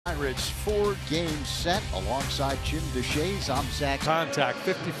Pirates 4-game set alongside Jim Deshaies. I'm Zach. Contact,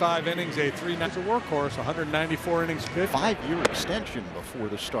 55 innings, a 3-9 a workhorse, 194 innings pitched. 5-year extension before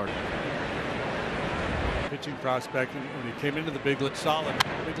the start. Pitching prospect when he came into the big league, solid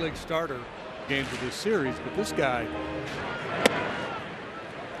big league starter games of this series, but this guy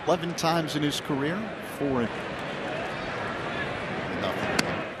 11 times in his career, 4 nothing.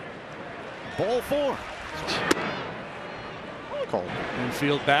 Ball 4. Called.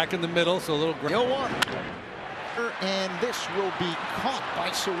 Infield back in the middle, so a little. 0-1. And this will be caught by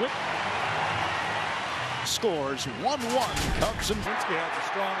Suzuki. Scores 1-1. Cubs and Vinsky has a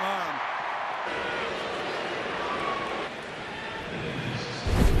strong arm.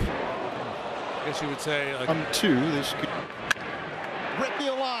 I guess you would say. 2. This could rip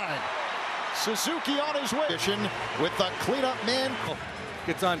the line. Suzuki on his way with the cleanup man.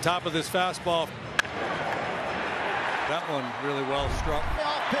 Gets on top of this fastball. That one really well struck.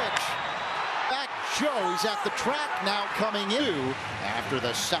 Off pitch. Back Joe. He's at the track now coming in after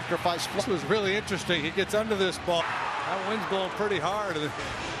the sacrifice. This was really interesting. He gets under this ball. That wind's blowing pretty hard.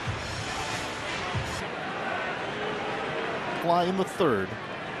 Fly in the third.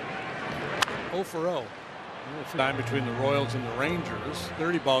 0 for 0. Time between the Royals and the Rangers.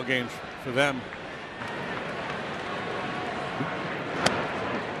 30 ball games for them.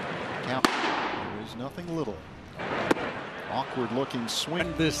 Count. There is nothing little. Awkward looking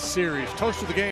swing. This series, toast of the game.